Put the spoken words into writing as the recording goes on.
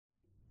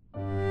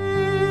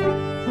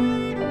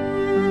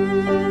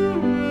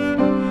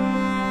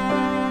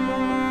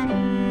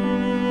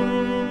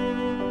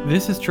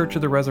This is Church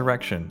of the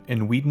Resurrection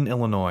in Wheaton,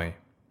 Illinois.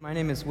 My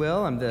name is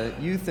Will. I'm the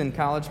youth and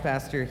college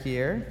pastor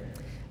here.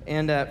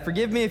 And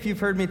forgive me if you've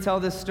heard me tell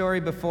this story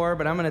before,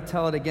 but I'm going to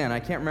tell it again. I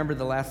can't remember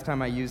the last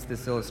time I used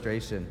this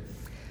illustration.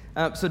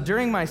 So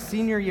during my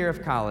senior year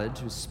of college,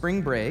 it was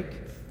spring break,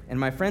 and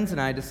my friends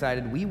and I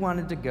decided we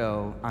wanted to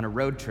go on a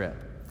road trip.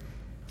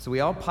 So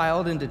we all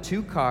piled into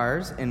two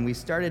cars, and we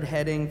started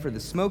heading for the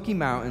Smoky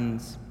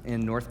Mountains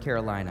in North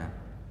Carolina.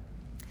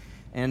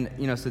 And,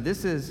 so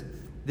this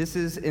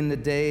is in the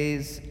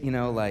days,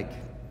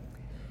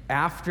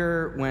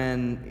 after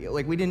when,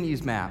 we didn't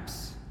use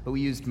maps, but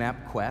we used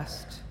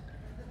MapQuest.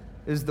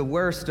 It was the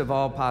worst of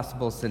all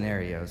possible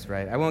scenarios,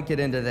 right? I won't get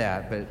into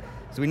that, but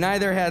so we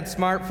neither had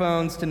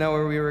smartphones to know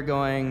where we were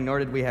going, nor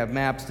did we have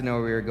maps to know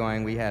where we were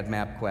going. We had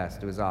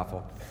MapQuest. It was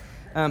awful.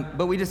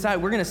 But we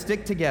decided we're going to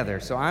stick together.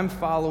 So I'm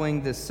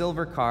following this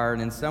silver car,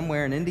 and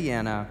somewhere in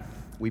Indiana,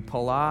 we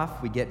pull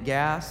off, we get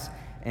gas,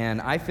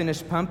 and I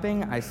finish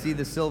pumping. I see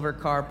the silver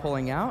car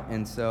pulling out,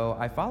 and so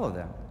I follow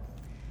them.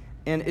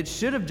 And it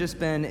should have just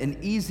been an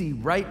easy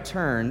right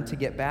turn to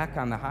get back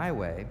on the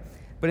highway,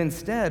 but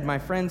instead, my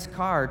friend's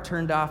car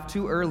turned off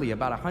too early,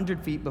 about 100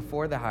 feet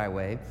before the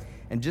highway,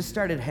 and just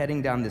started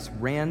heading down this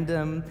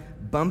random,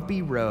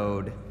 bumpy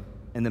road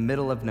in the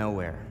middle of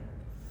nowhere.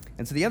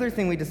 And so the other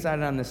thing we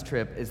decided on this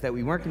trip is that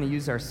we weren't going to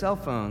use our cell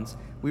phones,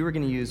 we were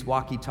going to use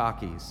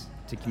walkie-talkies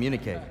to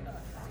communicate.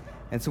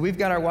 And so we've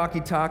got our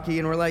walkie-talkie,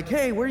 and we're like,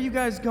 hey, where are you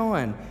guys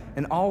going?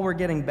 And all we're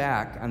getting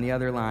back on the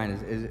other line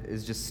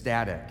is just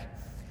static.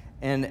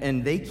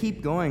 And they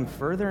keep going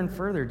further and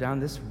further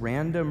down this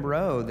random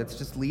road that's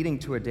just leading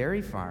to a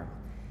dairy farm.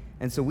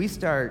 And so we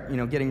start,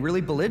 getting really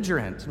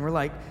belligerent, and we're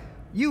like,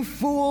 you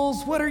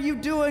fools, what are you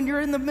doing?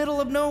 You're in the middle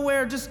of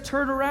nowhere. Just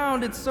turn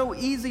around. It's so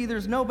easy.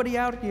 There's nobody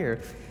out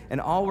here. And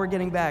all we're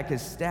getting back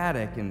is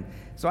static. And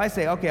so I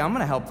say, okay, I'm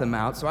going to help them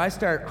out. So I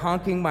start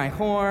honking my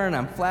horn.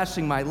 I'm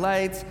flashing my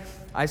lights.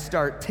 I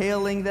start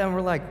tailing them.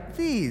 We're like,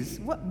 these,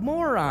 what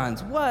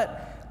morons?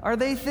 What are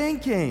they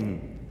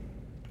thinking?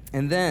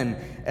 And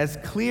then, as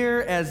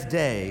clear as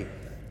day,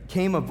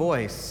 came a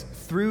voice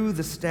through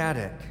the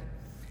static.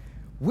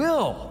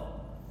 Will,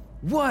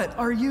 what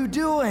are you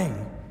doing?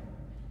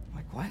 I'm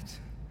like, what?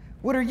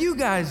 What are you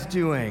guys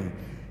doing?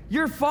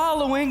 You're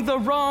following the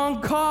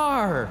wrong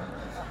car.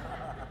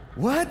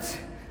 What?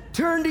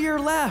 Turn to your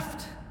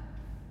left.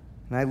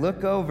 And I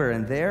look over,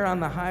 and there on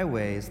the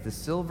highway is the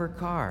silver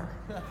car,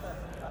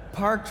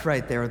 parked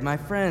right there with my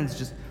friends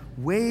just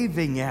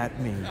waving at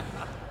me.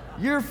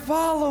 You're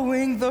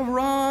following the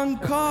wrong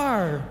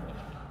car.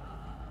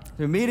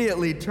 To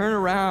immediately turn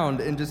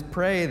around and just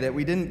pray that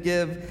we didn't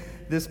give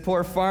this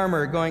poor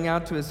farmer going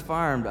out to his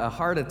farm a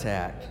heart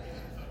attack.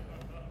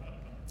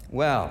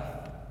 Well,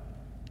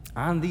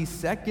 on the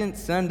second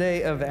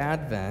Sunday of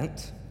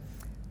Advent,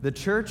 the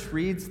church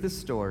reads the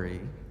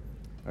story,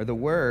 or the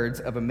words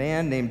of a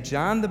man named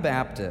John the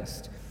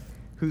Baptist,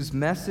 whose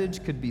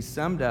message could be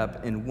summed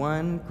up in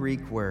one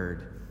Greek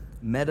word,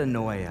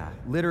 metanoia,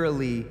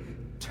 literally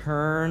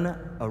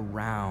turn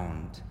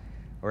around,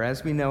 or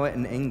as we know it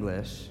in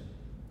English,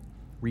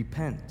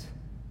 repent.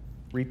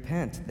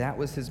 Repent. That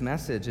was his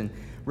message. And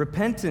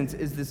repentance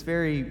is this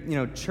very,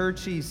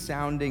 churchy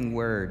sounding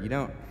word. You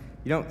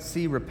don't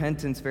see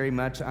repentance very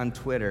much on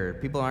Twitter.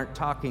 People aren't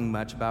talking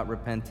much about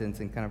repentance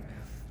in kind of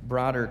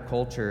broader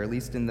culture, at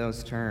least in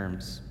those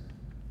terms.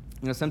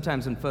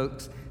 Sometimes when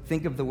folks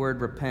think of the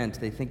word repent,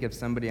 they think of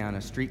somebody on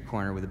a street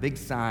corner with a big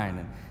sign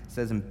and it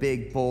says in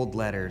big bold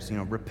letters,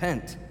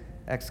 repent!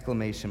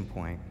 Exclamation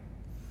point.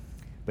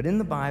 But in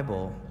the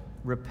Bible,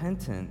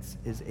 repentance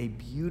is a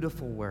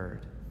beautiful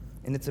word,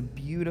 and it's a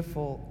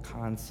beautiful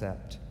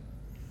concept.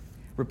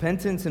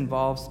 Repentance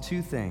involves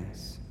two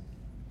things.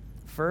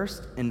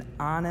 First, an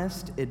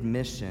honest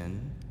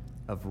admission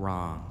of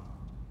wrong.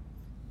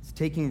 It's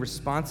taking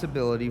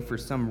responsibility for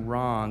some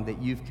wrong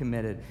that you've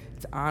committed.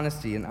 It's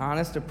honesty, an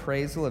honest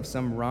appraisal of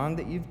some wrong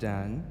that you've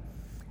done,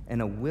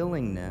 and a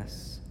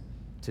willingness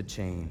to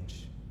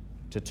change,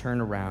 to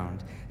turn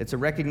around. It's a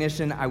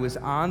recognition, I was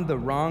on the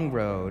wrong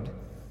road.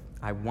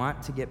 I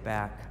want to get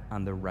back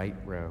on the right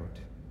road.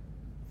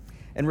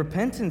 And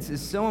repentance is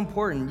so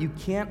important, you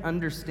can't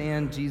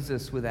understand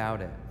Jesus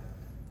without it.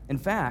 In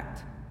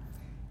fact,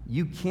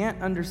 you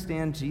can't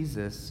understand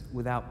Jesus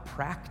without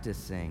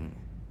practicing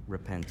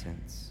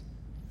repentance.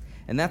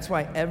 And that's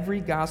why every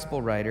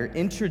gospel writer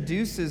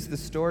introduces the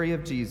story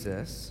of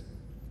Jesus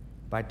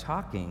by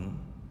talking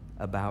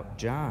about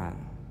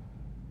John.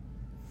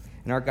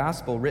 And our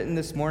gospel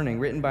this morning,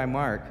 written by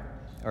Mark,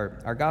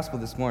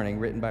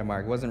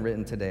 it wasn't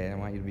written today, I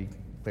want you to be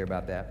clear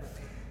about that.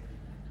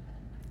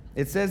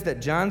 It says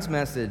that John's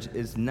message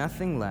is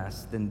nothing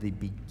less than the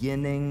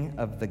beginning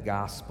of the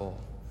gospel.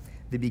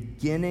 The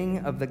beginning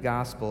of the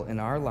gospel in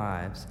our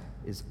lives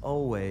is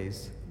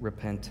always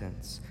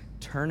repentance,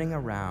 turning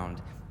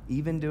around,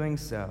 even doing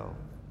so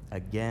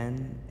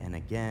again and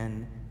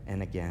again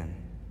and again.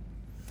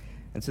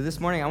 And so this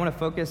morning, I want to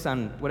focus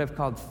on what I've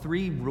called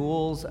 3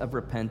 rules of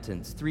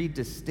repentance, 3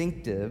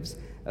 distinctives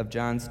of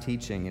John's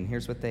teaching, and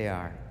here's what they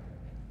are.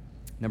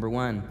 Number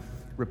 1,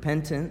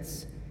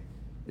 repentance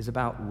is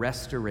about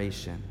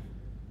restoration.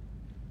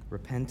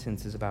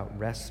 Repentance is about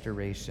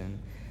restoration.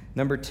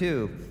 Number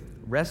 2,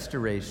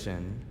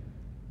 restoration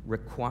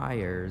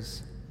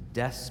requires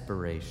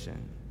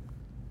desperation.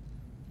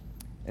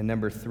 And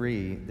number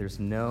 3, there's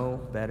no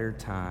better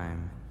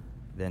time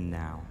than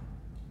now.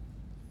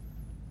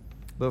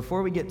 But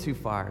before we get too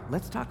far,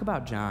 let's talk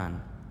about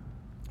John.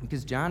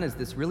 Because John is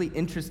this really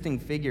interesting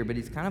figure, but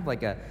he's kind of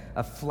like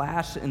a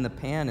flash in the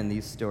pan in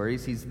these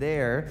stories. He's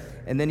there,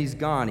 and then he's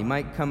gone. He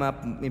might come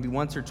up maybe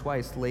once or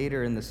twice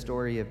later in the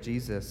story of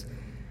Jesus.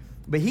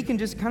 But he can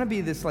just kind of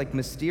be this like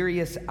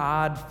mysterious,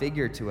 odd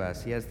figure to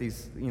us. He has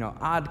these,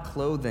 odd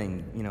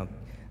clothing,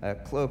 a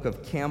cloak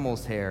of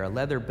camel's hair, a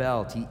leather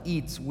belt. He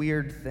eats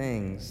weird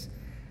things.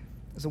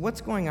 So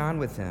what's going on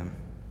with him?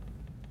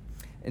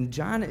 And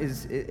John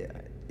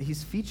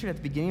he's featured at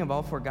the beginning of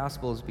all 4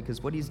 Gospels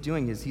because what he's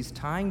doing is he's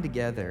tying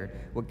together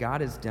what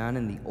God has done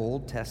in the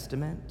Old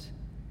Testament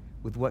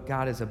with what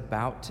God is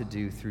about to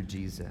do through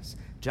Jesus.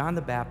 John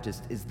the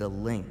Baptist is the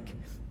link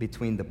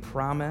between the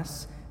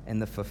promise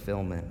and the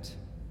fulfillment.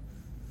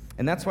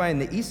 And that's why in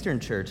the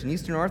Eastern Church, in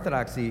Eastern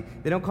Orthodoxy,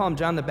 they don't call him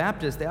John the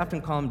Baptist, they often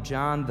call him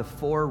John the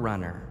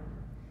Forerunner.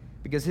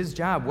 Because his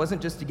job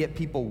wasn't just to get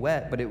people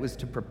wet, but it was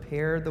to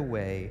prepare the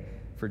way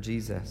for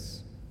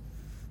Jesus.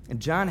 And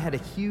John had a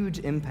huge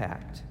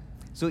impact.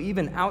 So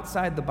even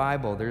outside the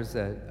Bible, there's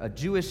a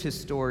Jewish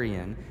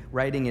historian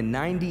writing in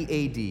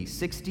 90 AD,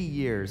 60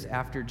 years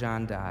after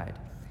John died.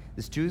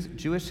 This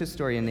Jewish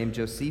historian named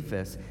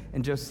Josephus,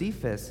 and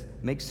Josephus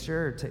makes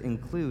sure to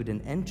include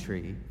an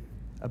entry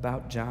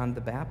about John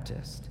the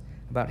Baptist,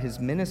 about his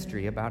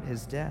ministry, about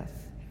his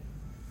death.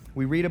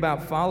 We read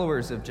about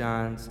followers of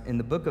John's in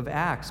the book of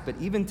Acts, but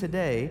even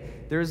today,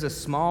 there is a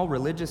small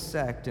religious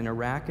sect in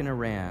Iraq and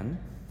Iran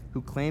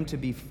who claim to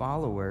be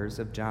followers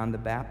of John the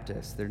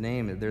Baptist. They're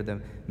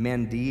the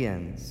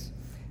Mandeans.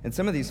 And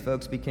some of these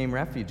folks became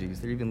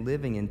refugees. They're even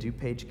living in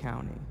DuPage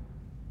County.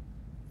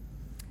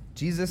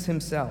 Jesus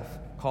himself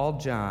called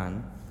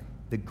John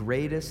the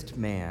greatest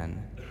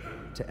man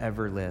to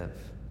ever live.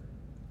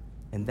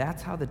 And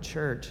that's how the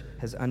church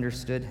has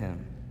understood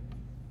him.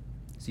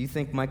 So you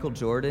think Michael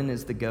Jordan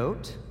is the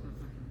GOAT?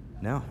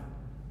 No.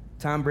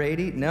 Tom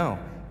Brady? No.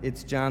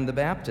 It's John the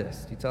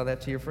Baptist. You tell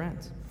that to your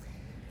friends.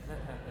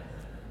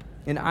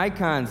 In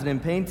icons and in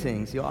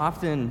paintings, you'll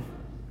often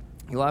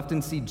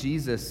see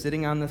Jesus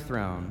sitting on the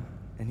throne,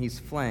 and he's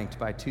flanked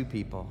by 2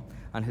 people.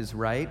 On his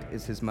right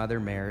is his mother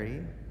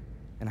Mary,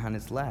 and on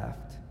his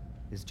left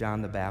is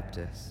John the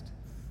Baptist.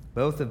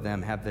 Both of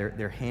them have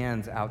their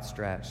hands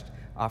outstretched,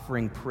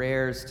 offering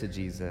prayers to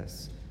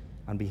Jesus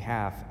on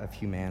behalf of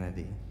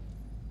humanity.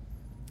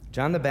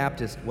 John the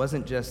Baptist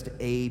wasn't just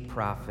a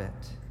prophet,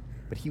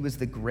 but he was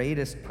the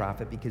greatest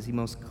prophet because he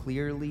most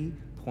clearly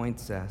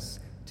points us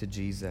to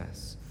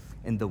Jesus.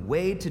 And the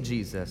way to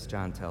Jesus,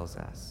 John tells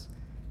us,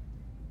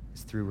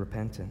 is through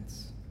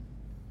repentance.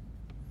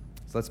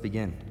 So let's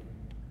begin.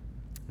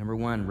 Number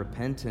 1,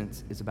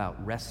 repentance is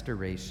about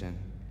restoration.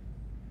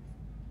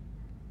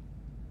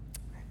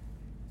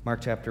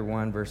 Mark chapter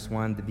 1, verse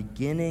 1, the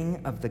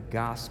beginning of the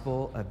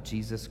gospel of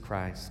Jesus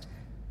Christ,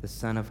 the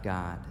Son of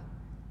God.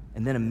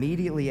 And then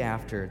immediately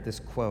after, this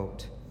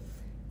quote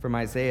from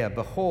Isaiah,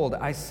 "Behold,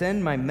 I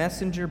send my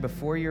messenger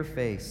before your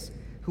face,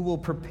 who will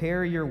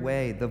prepare your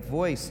way, the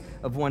voice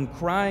of one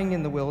crying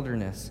in the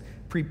wilderness,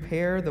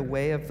 prepare the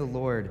way of the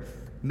Lord,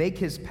 make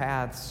his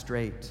paths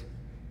straight."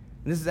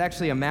 And this is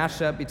actually a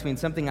mashup between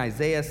something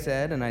Isaiah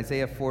said in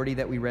Isaiah 40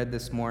 that we read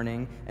this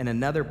morning and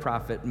another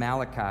prophet,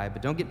 Malachi.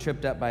 But don't get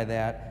tripped up by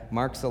that.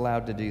 Mark's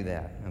allowed to do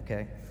that,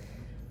 okay?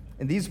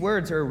 And these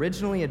words are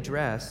originally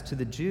addressed to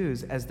the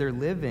Jews as they're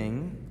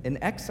living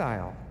in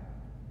exile.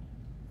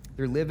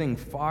 They're living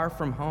far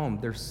from home.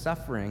 They're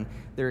suffering.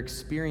 They're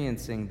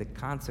experiencing the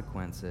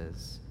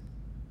consequences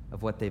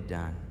of what they've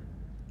done,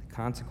 the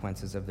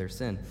consequences of their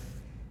sin.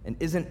 And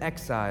isn't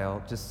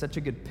exile just such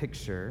a good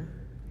picture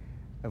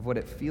of what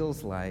it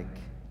feels like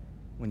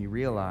when you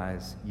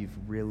realize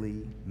you've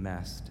really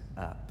messed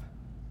up?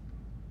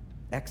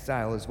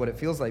 Exile is what it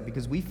feels like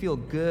because we feel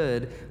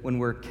good when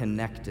we're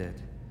connected,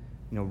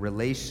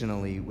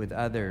 relationally with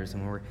others,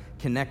 and when we're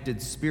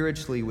connected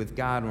spiritually with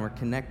God, when we're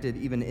connected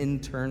even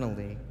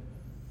internally.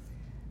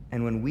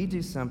 And when we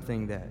do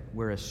something that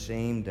we're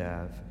ashamed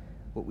of,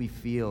 what we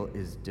feel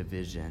is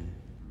division,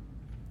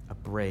 a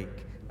break,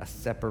 a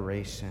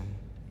separation.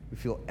 We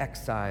feel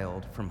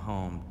exiled from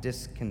home,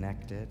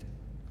 disconnected.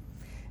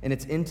 And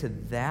it's into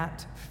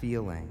that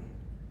feeling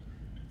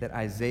that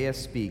Isaiah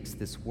speaks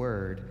this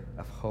word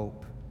of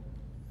hope,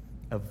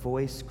 a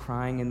voice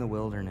crying in the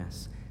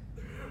wilderness.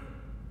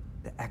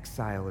 The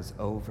exile is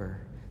over.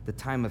 The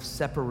time of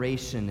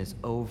separation is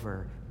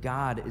over.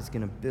 God is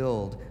going to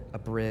build a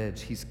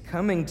bridge. He's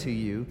coming to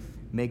you.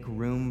 Make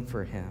room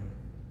for him.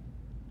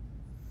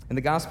 And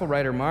the gospel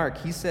writer Mark,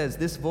 he says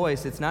this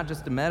voice, it's not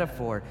just a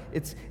metaphor.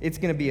 It's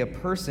going to be a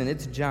person.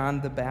 It's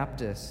John the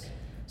Baptist.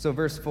 So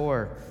verse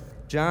 4,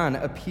 John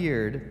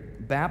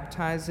appeared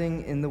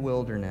baptizing in the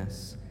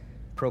wilderness,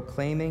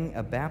 proclaiming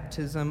a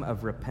baptism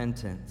of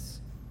repentance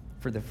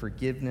for the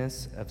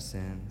forgiveness of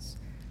sins.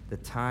 The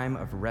time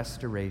of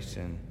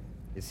restoration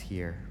is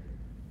here.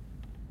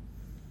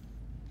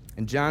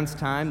 In John's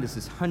time, this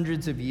is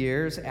hundreds of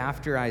years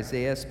after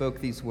Isaiah spoke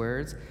these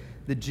words,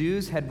 the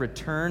Jews had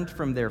returned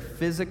from their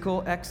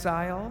physical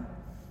exile,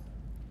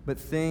 but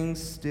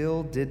things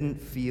still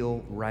didn't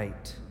feel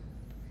right.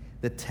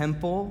 The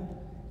temple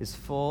is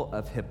full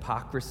of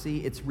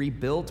hypocrisy. It's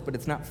rebuilt, but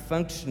it's not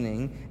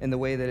functioning in the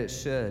way that it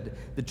should.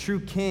 The true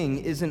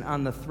king isn't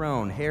on the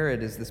throne.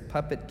 Herod is this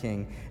puppet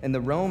king, and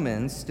the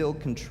Romans still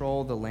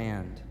control the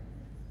land.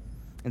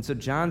 And so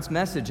John's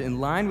message, in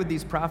line with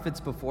these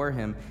prophets before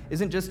him,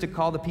 isn't just to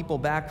call the people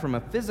back from a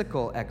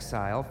physical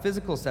exile,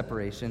 physical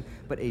separation,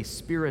 but a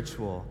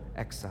spiritual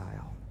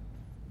exile.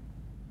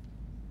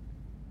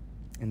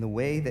 And the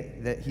way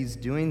that he's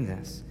doing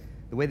this,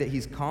 the way that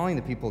he's calling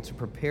the people to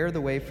prepare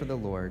the way for the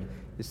Lord,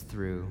 is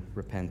through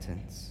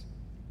repentance.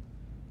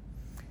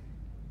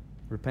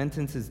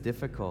 Repentance is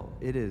difficult.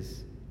 It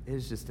is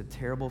just a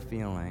terrible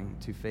feeling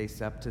to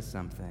face up to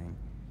something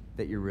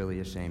that you're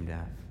really ashamed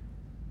of.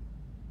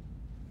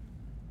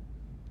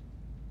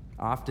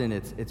 Often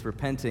it's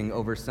repenting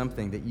over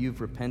something that you've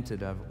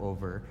repented of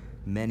over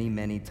many,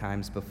 many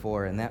times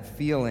before. And that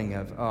feeling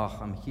of, oh,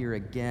 I'm here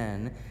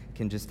again,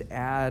 can just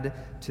add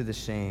to the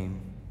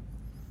shame.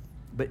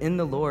 But in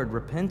the Lord,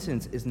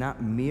 repentance is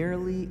not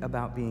merely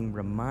about being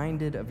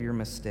reminded of your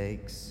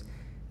mistakes.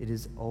 It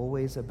is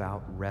always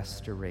about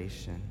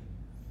restoration.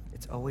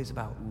 It's always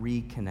about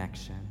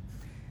reconnection.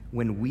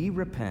 When we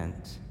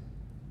repent,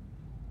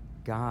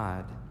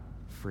 God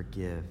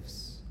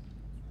forgives.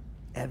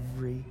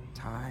 Every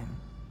time.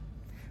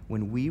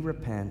 When we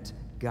repent,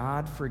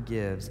 God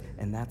forgives,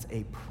 and that's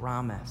a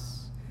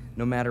promise.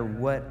 No matter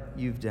what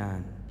you've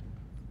done,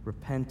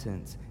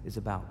 repentance is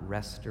about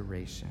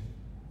restoration.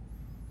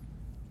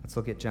 Let's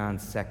look at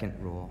John's second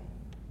rule.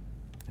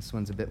 This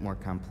one's a bit more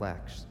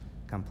complex.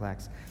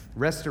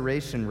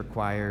 Restoration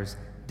requires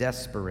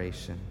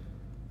desperation.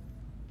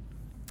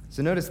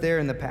 So notice there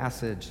in the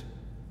passage,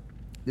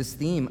 this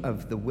theme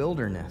of the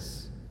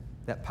wilderness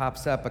that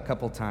pops up a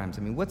couple times.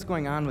 I mean, what's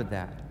going on with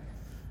that?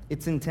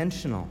 It's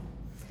intentional.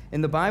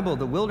 In the Bible,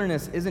 the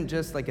wilderness isn't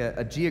just like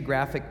a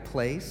geographic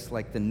place,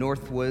 like the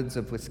North Woods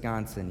of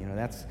Wisconsin. You know,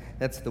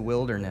 that's the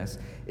wilderness.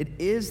 It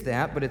is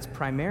that, but it's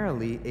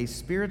primarily a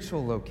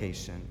spiritual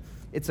location.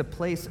 It's a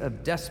place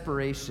of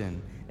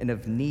desperation and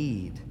of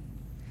need.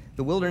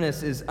 The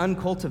wilderness is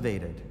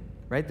uncultivated,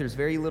 right? There's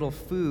very little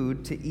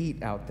food to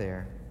eat out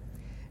there.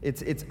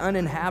 It's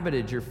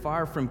uninhabited. You're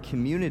far from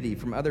community,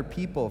 from other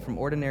people, from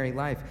ordinary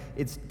life.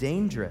 It's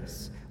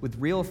dangerous, with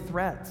real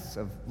threats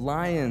of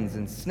lions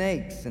and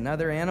snakes and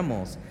other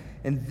animals.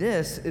 And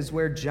this is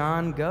where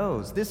John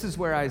goes. This is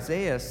where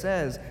Isaiah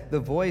says the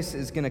voice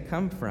is going to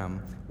come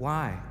from.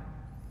 Why?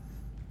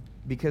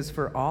 Because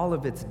for all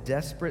of its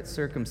desperate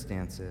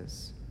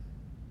circumstances,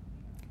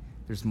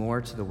 there's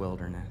more to the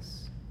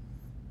wilderness.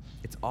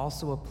 It's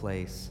also a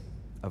place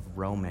of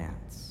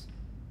romance.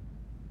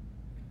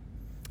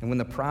 And when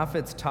the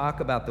prophets talk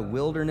about the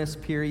wilderness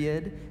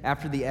period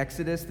after the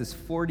Exodus, this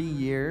 40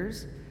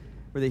 years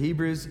where the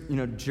Hebrews,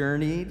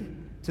 journeyed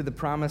to the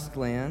promised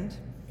land,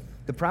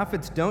 the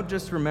prophets don't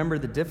just remember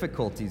the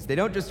difficulties. They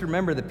don't just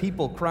remember the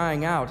people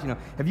crying out,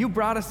 have you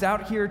brought us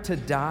out here to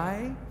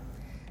die?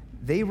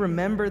 They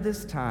remember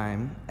this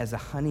time as a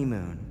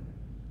honeymoon,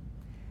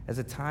 as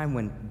a time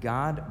when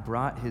God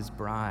brought his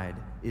bride,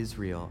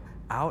 Israel,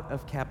 out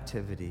of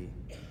captivity,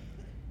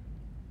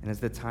 and as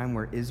the time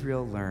where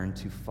Israel learned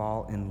to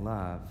fall in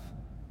love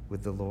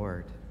with the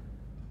Lord.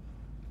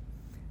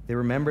 They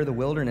remember the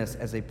wilderness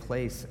as a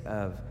place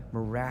of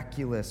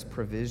miraculous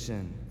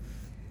provision,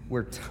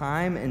 where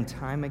time and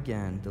time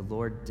again the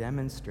Lord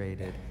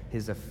demonstrated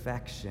his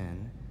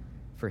affection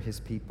for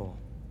his people.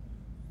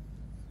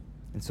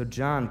 And so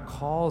John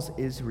calls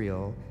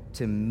Israel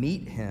to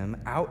meet him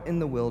out in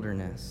the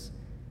wilderness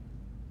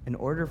in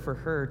order for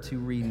her to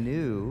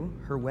renew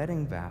her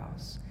wedding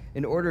vows,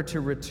 in order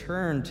to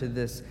return to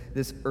this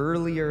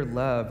earlier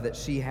love that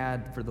she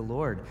had for the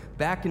Lord,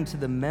 back into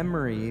the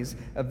memories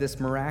of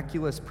this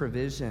miraculous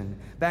provision,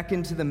 back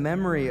into the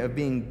memory of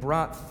being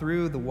brought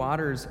through the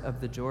waters of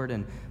the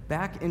Jordan,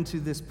 back into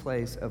this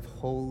place of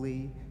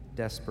holy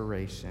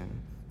desperation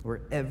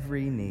where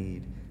every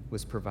need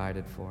was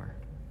provided for.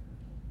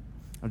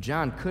 Now,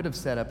 John could have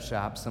set up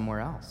shop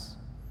somewhere else.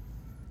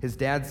 His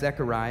dad,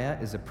 Zechariah,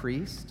 is a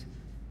priest,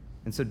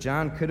 and so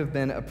John could have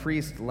been a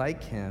priest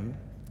like him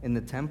in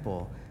the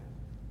temple.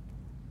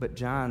 But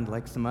John,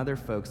 like some other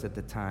folks at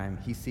the time,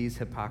 he sees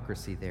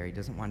hypocrisy there. He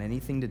doesn't want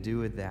anything to do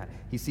with that.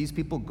 He sees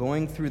people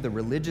going through the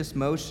religious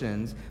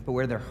motions, but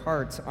where their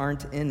hearts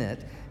aren't in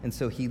it. And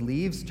so he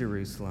leaves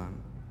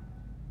Jerusalem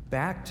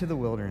back to the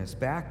wilderness,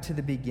 back to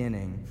the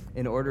beginning,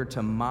 in order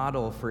to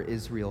model for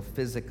Israel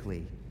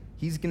physically.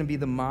 He's going to be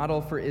the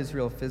model for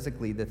Israel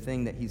physically, the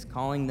thing that he's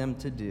calling them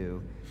to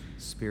do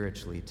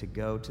spiritually, to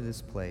go to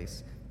this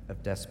place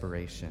of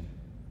desperation.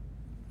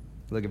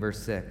 Look at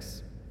verse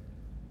 6.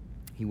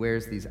 He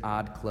wears these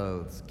odd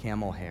clothes,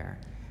 camel hair.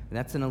 And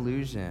that's an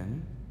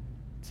allusion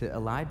to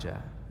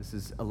Elijah. This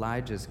is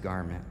Elijah's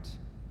garment,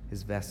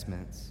 his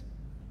vestments.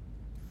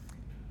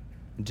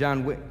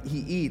 John, he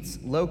eats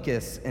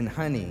locusts and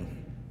honey,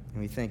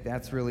 and we think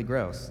that's really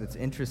gross. It's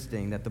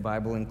interesting that the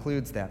Bible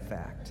includes that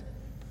fact.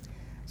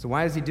 So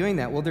why is he doing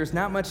that? Well, there's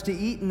not much to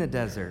eat in the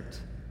desert.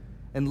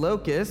 And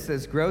locusts,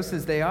 as gross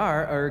as they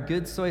are a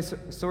good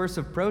source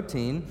of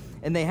protein,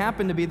 and they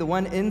happen to be the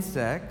one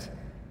insect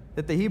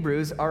that the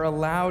Hebrews are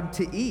allowed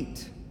to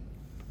eat.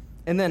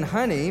 And then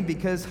honey,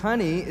 because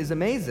honey is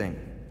amazing.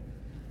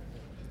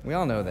 We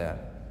all know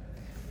that.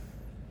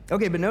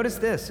 Okay, but notice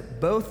this.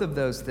 Both of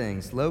those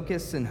things,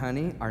 locusts and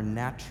honey, are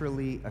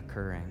naturally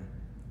occurring.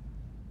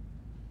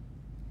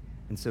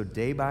 And so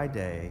day by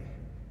day,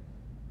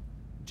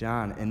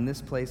 John, in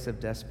this place of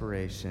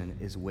desperation,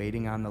 is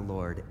waiting on the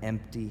Lord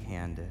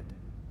empty-handed,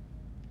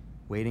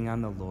 waiting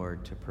on the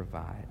Lord to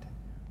provide.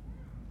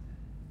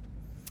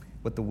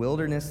 What the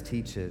wilderness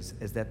teaches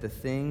is that the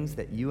things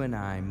that you and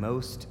I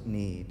most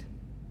need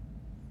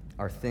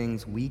are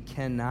things we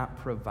cannot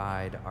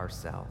provide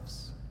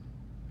ourselves.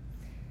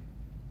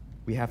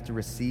 We have to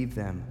receive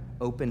them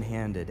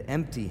open-handed,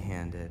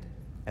 empty-handed,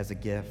 as a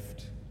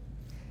gift.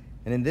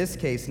 And in this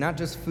case, not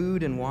just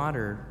food and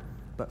water,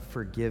 but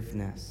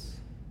forgiveness,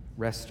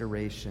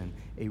 restoration,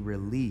 a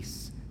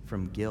release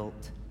from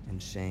guilt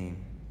and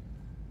shame.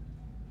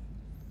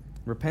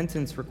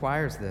 Repentance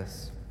requires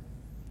this.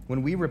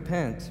 When we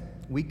repent,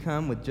 we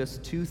come with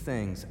just two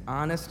things: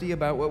 honesty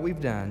about what we've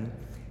done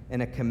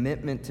and a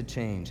commitment to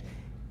change.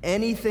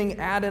 Anything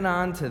added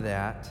on to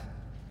that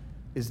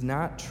is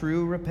not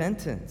true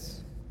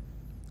repentance.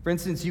 For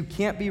instance, you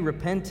can't be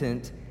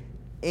repentant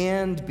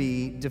and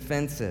be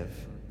defensive.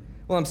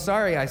 Well, I'm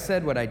sorry I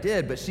said what I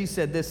did, but she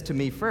said this to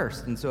me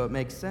first, and so it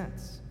makes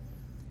sense.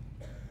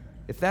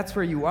 If that's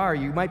where you are,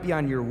 you might be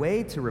on your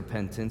way to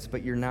repentance,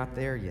 but you're not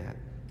there yet.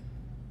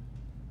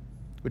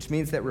 Which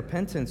means that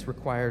repentance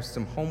requires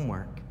some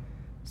homework,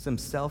 some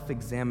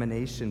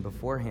self-examination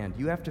beforehand.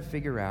 You have to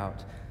figure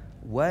out,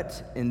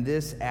 what in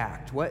this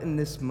act, what in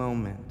this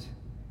moment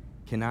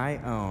can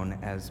I own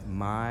as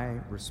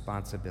my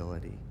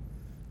responsibility,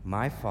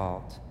 my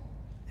fault,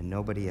 and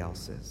nobody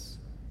else's?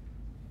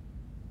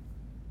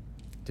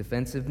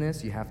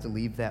 Defensiveness, you have to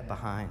leave that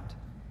behind.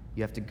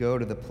 You have to go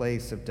to the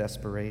place of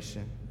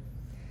desperation.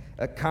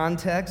 A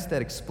context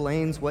that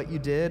explains what you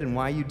did and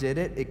why you did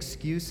it.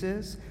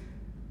 Excuses,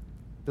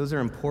 those are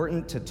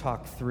important to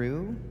talk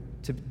through,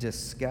 to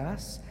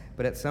discuss,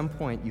 but at some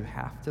point you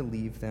have to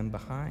leave them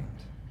behind.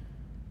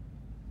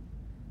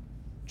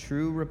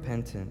 True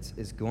repentance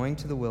is going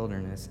to the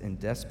wilderness in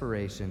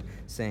desperation,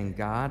 saying,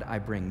 God, I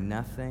bring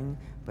nothing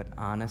but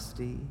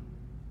honesty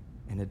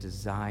and a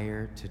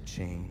desire to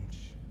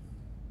change.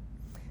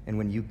 And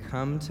when you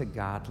come to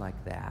God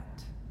like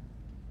that,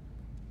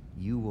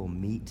 you will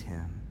meet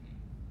him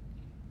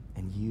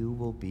and you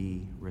will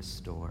be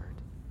restored.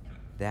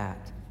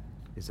 That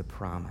is a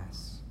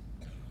promise.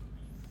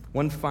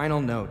 One final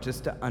note,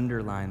 just to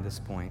underline this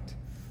point.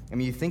 I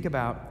mean, you think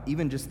about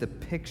even just the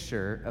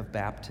picture of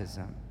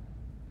baptism.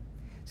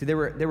 See, there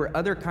were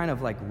other kind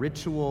of like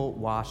ritual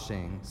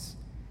washings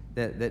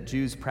that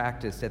Jews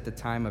practiced at the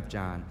time of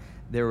John.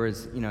 There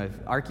was,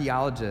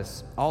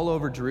 archaeologists all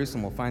over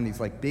Jerusalem will find these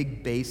like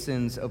big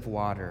basins of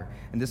water.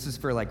 And this is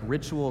for like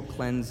ritual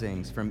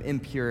cleansings from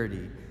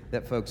impurity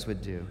that folks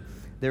would do.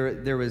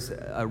 There was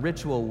a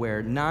ritual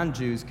where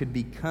non-Jews could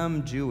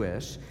become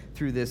Jewish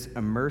through this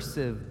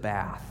immersive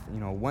bath,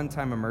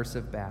 one-time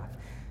immersive bath.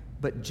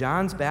 But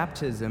John's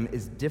baptism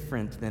is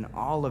different than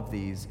all of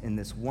these in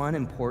this one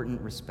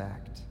important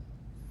respect.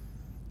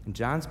 In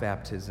John's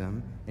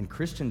baptism and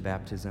Christian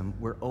baptism,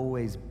 we're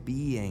always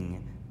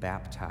being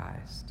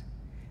baptized.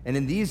 And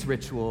in these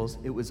rituals,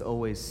 it was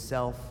always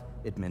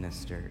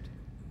self-administered.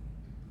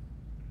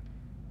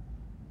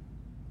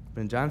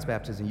 But in John's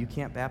baptism, you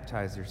can't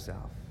baptize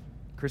yourself.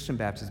 Christian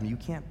baptism, you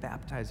can't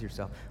baptize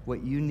yourself.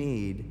 What you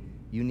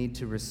need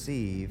to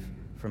receive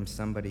from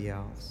somebody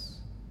else.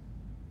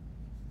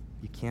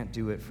 You can't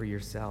do it for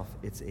yourself.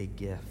 It's a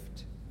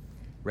gift.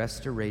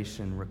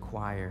 Restoration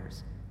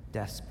requires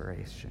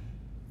desperation,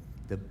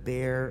 the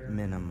bare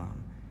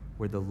minimum,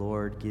 where the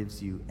Lord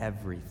gives you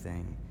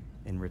everything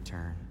in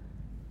return.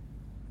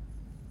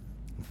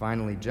 And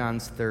finally,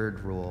 John's third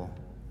rule: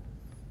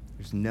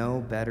 there's no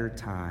better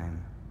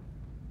time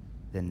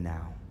than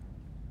now.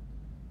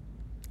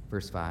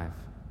 Verse 5,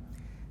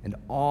 and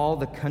all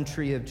the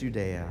country of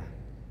Judea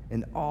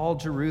and all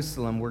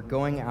Jerusalem were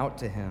going out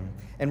to him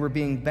and were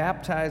being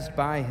baptized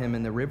by him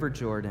in the river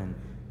Jordan,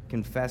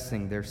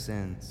 confessing their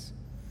sins.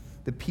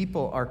 The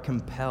people are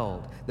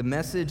compelled. The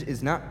message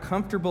is not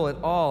comfortable at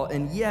all,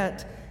 and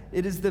yet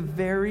it is the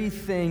very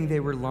thing they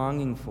were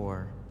longing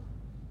for.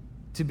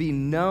 To be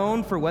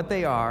known for what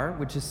they are,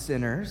 which is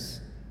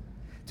sinners,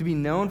 to be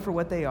known for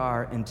what they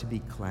are and to be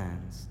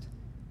cleansed.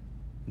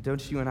 And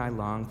don't you and I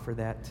long for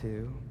that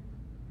too?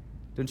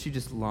 Don't you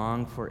just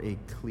long for a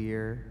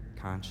clear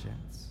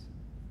conscience,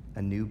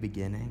 a new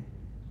beginning?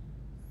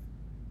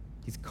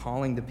 He's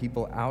calling the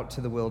people out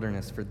to the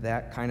wilderness for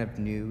that kind of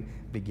new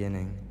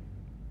beginning.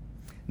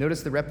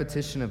 Notice the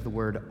repetition of the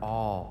word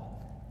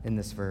all in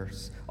this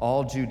verse.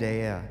 All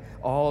Judea,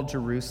 all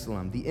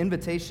Jerusalem. The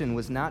invitation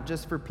was not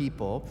just for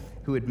people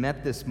who had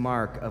met this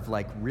mark of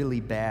like really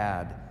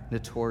bad,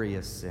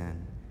 notorious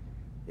sin.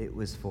 It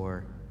was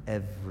for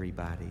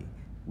everybody.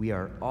 We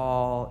are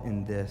all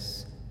in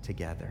this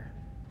together.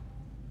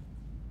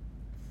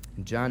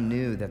 And John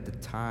knew that the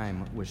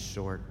time was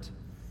short.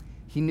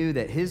 He knew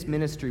that his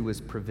ministry was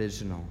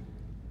provisional.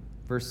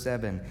 Verse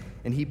 7,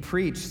 and he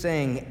preached,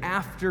 saying,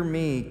 after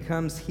me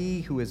comes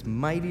he who is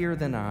mightier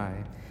than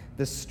I,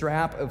 the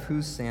strap of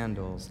whose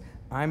sandals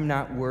I'm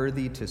not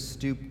worthy to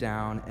stoop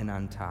down and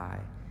untie.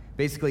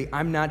 Basically,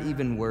 I'm not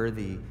even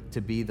worthy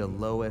to be the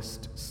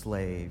lowest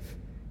slave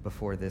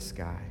before this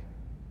guy.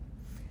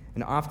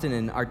 And often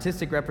in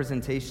artistic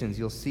representations,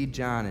 you'll see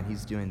John, and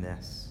he's doing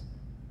this.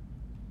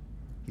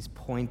 He's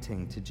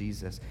pointing to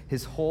Jesus.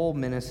 His whole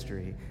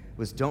ministry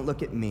was, don't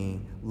look at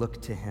me,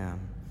 look to him.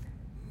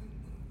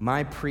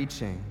 My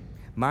preaching,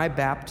 my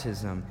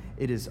baptism,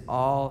 it is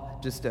all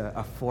just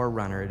a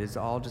forerunner. It is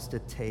all just a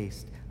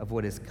taste of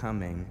what is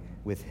coming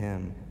with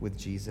him, with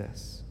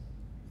Jesus.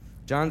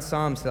 John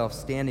saw himself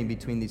standing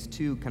between these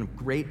two kind of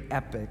great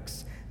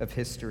epics of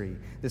history,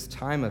 this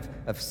time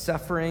of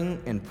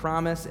suffering and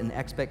promise and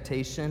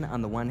expectation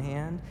on the one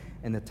hand,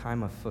 and the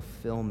time of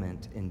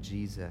fulfillment in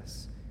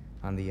Jesus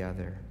on the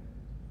other.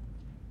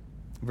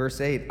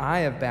 Verse 8, I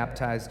have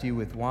baptized you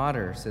with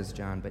water, says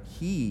John, but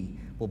he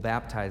will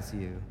baptize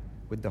you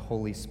with the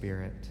Holy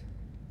Spirit.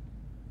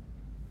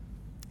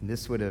 And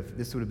this would have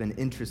been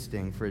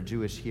interesting for a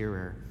Jewish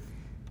hearer,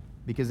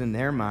 because in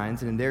their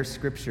minds and in their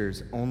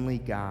scriptures, only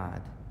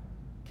God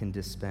can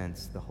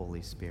dispense the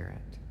Holy Spirit.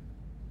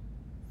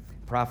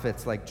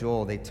 Prophets like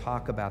Joel, they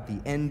talk about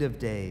the end of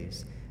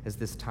days as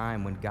this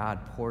time when God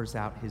pours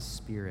out his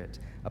Spirit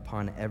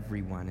upon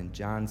everyone, and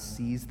John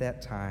sees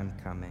that time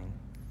coming.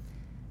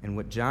 And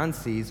what John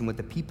sees, and what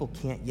the people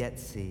can't yet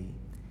see,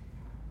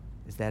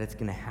 is that it's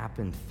going to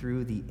happen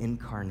through the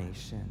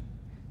incarnation,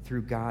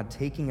 through God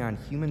taking on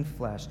human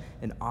flesh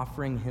and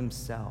offering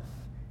himself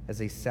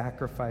as a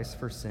sacrifice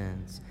for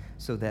sins,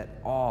 so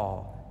that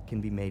all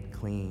can be made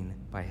clean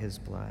by his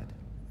blood,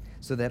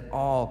 so that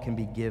all can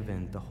be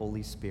given the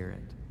Holy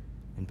Spirit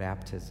in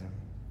baptism.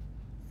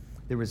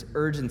 There was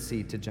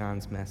urgency to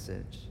John's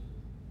message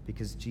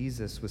because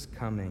Jesus was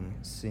coming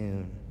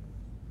soon.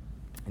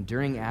 And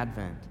during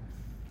Advent,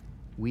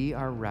 we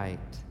are right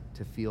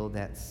to feel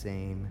that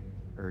same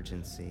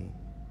urgency.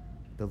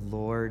 The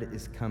Lord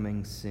is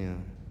coming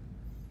soon.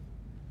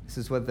 This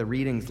is what the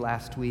readings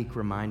last week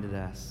reminded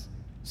us.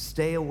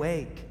 Stay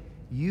awake.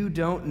 You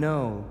don't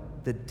know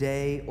the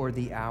day or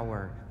the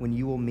hour when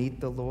you will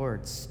meet the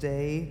Lord.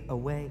 Stay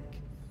awake.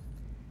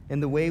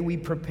 And the way we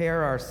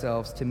prepare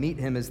ourselves to meet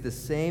him is the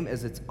same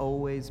as it's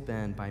always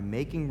been, by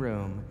making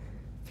room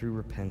through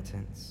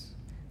repentance.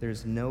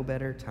 There's no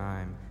better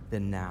time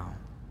than now.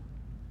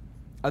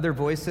 Other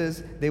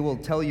voices, they will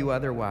tell you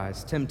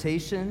otherwise.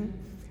 Temptation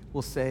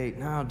will say,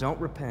 no, don't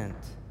repent,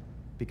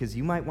 because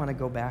you might want to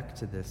go back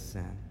to this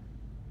sin.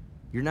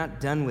 You're not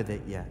done with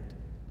it yet.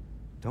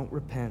 Don't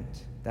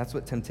repent. That's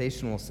what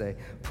temptation will say.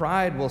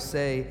 Pride will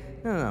say,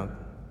 no,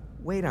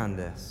 wait on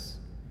this.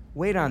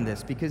 Wait on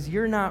this, because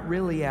you're not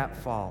really at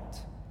fault.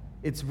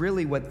 It's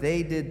really what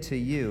they did to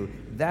you.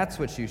 That's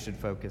what you should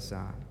focus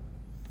on.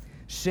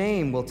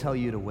 Shame will tell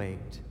you to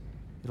wait.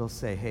 It'll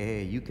say,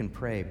 hey, you can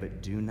pray,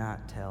 but do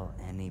not tell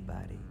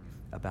anybody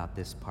about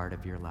this part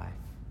of your life.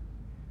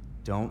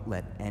 Don't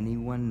let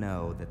anyone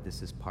know that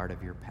this is part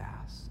of your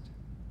past.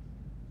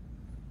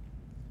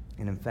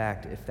 And in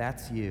fact, if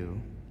that's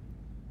you,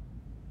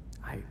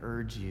 I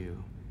urge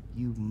you,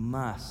 you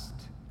must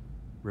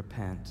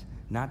repent,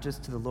 not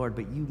just to the Lord,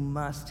 but you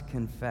must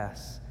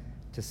confess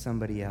to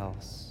somebody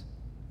else.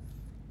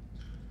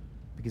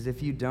 Because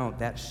if you don't,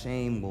 that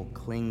shame will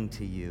cling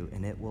to you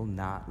and it will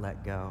not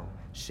let go.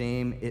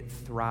 Shame, it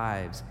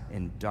thrives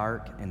in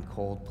dark and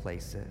cold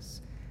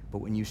places. But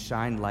when you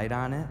shine light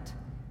on it,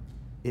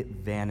 it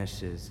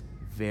vanishes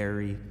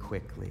very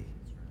quickly.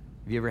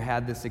 Have you ever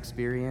had this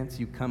experience?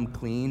 You come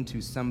clean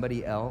to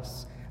somebody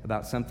else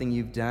about something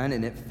you've done,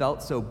 and it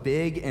felt so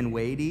big and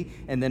weighty,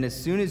 and then as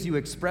soon as you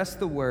express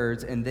the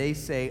words and they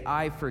say,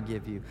 I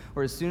forgive you,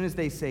 or as soon as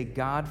they say,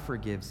 God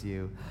forgives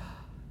you,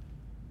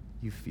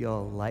 you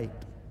feel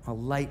a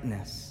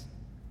lightness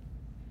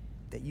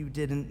that you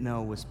didn't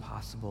know was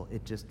possible.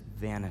 It just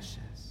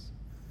vanishes.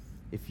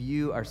 If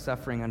you are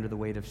suffering under the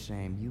weight of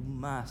shame, you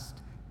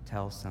must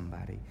tell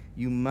somebody.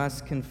 You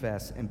must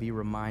confess and be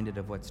reminded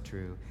of what's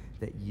true,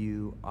 that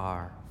you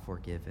are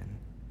forgiven.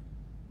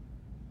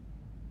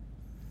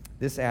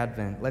 This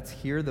Advent, let's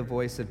hear the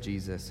voice of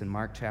Jesus in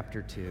Mark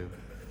chapter 2.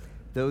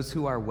 Those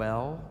who are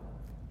well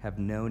have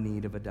no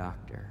need of a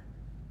doctor,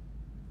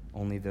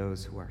 only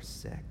those who are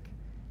sick.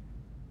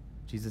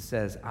 Jesus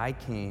says, I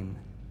came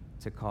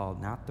to call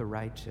not the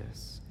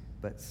righteous,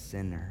 but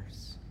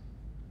sinners.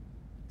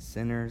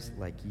 Sinners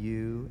like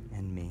you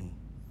and me.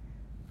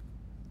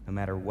 No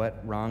matter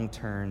what wrong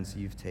turns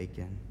you've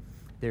taken,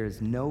 there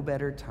is no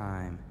better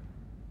time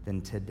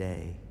than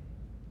today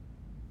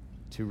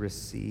to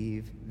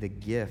receive the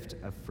gift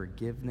of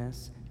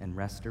forgiveness and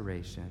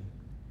restoration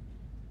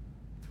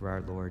through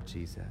our Lord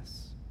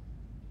Jesus.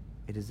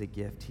 It is a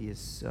gift he is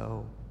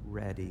so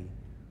ready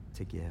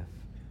to give.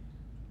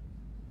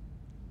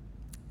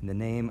 In the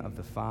name of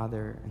the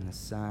Father, and the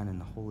Son, and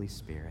the Holy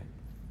Spirit,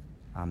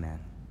 amen.